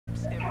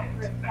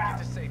Get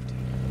to safety.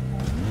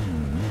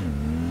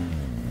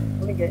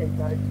 Let me get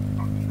inside.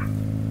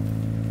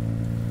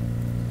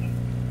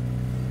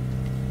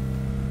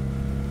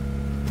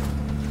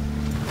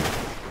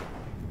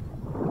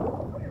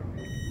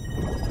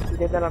 We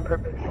did that on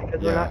purpose,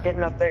 because we're not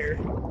getting up there.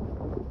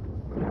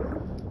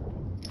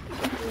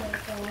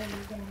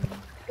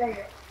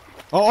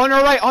 Oh, on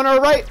our right, on our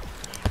right!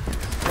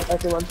 I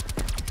see one.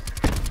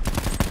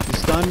 He's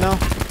stunned now.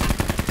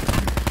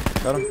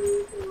 Got him.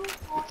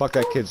 Fuck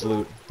that kid's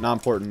loot. Not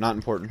important, not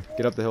important.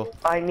 Get up the hill.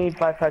 I need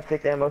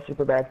 5.56 ammo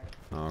super bad.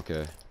 Oh,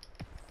 okay.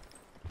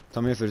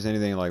 Tell me if there's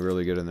anything like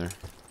really good in there.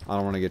 I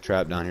don't want to get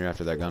trapped down here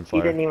after that gunfire.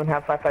 He didn't even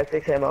have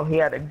 5.56 ammo. He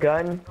had a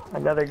gun,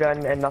 another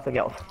gun, and nothing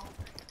else.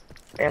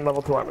 And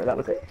level 2 armor, that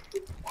was it.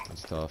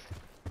 That's tough.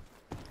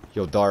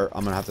 Yo, dart.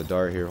 I'm gonna have to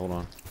dart here. Hold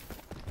on.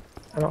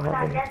 I don't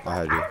have any. I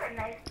had you.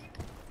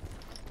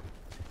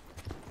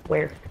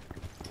 Where?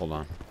 Hold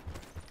on.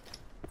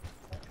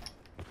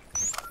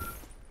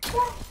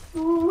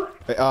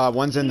 Hey,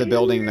 one's in the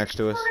building next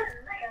to us.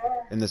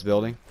 In this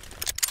building.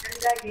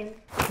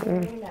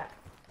 Mm.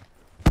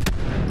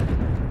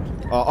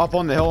 Up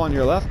on the hill on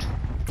your left.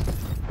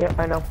 Yeah,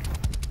 I know.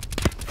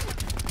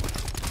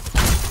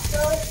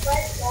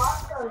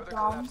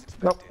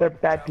 Nope, they're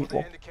bad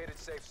people.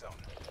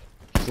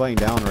 He's laying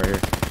down right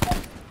here.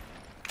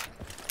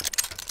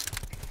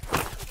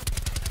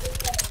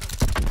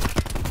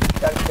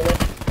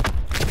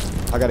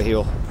 I gotta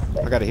heal.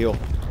 I gotta heal.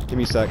 Give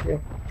me a sec.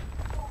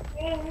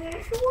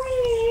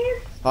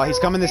 He's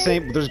coming the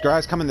same. There's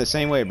guys coming the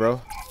same way,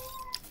 bro.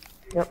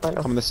 Yep, I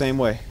know. Coming the same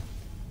way.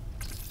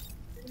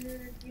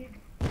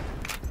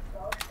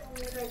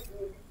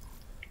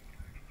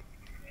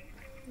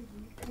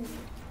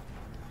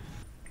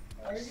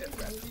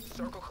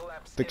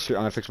 I'm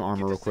gonna fix my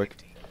armor real quick.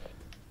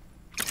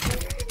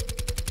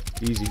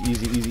 Easy,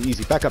 easy, easy,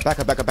 easy. Back up, back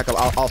up, back up, back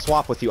up. I'll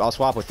swap with you. I'll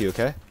swap with you,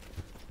 okay?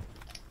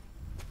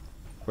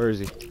 Where is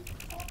he?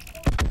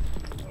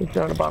 He's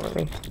throwing a bomb at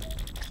me.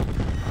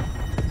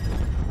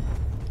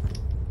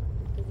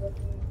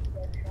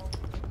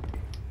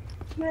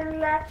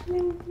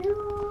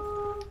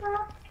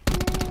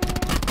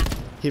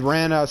 He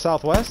ran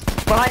southwest?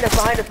 Behind us,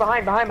 behind us,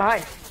 behind.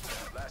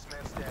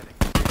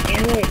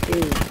 Damn it,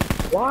 dude.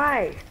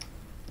 Why?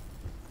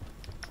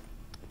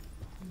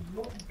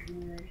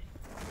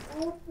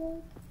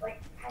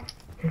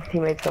 His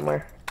teammate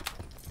somewhere.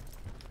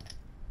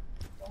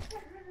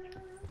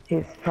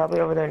 He's probably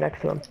over there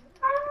next to him.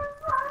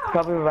 He's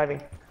probably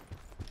reviving.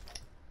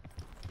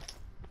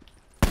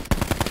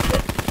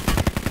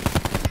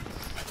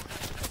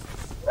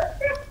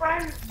 What's your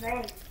friend's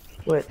name?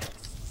 Split.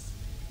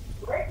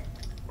 What?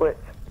 Split.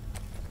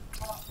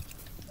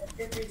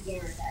 This is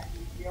gamer tag.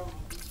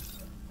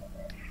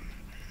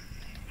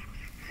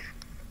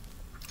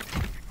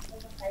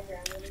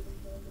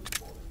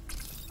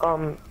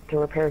 To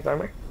repair his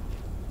armor.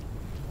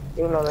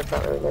 Even though that's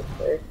not really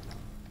necessary.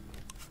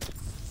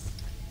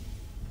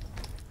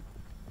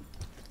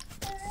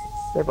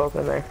 They're both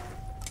in there.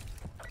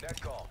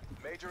 Net call.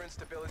 Major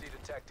instability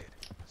detected.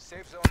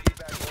 Safe zone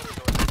evac orders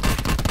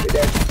are. You're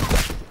dead.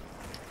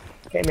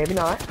 Okay, maybe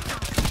not.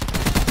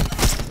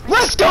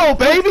 Let's go,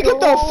 baby! Get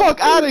the fuck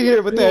out of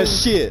here with that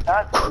shit!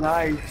 That's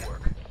nice.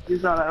 You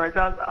saw that right?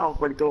 That was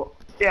pretty cool.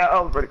 Yeah,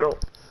 that was pretty cool.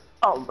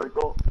 That was pretty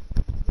cool.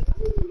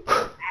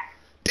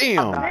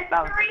 Damn! That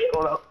was pretty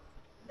cool though.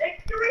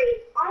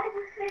 Victory? I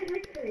just say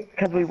victory.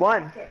 Because we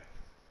won.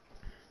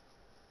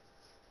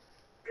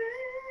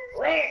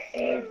 Where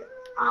is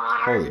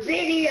our Holy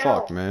video?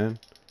 fuck, man.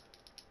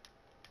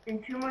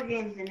 In 2 more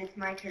games and it's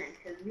my turn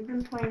because we've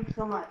been playing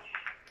so much.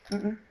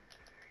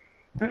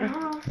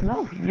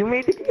 No, you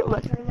made the deal.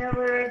 I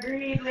never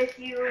agreed with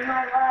you in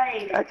my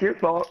life. That's your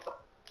fault.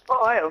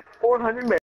 Oh, I have 400 minutes.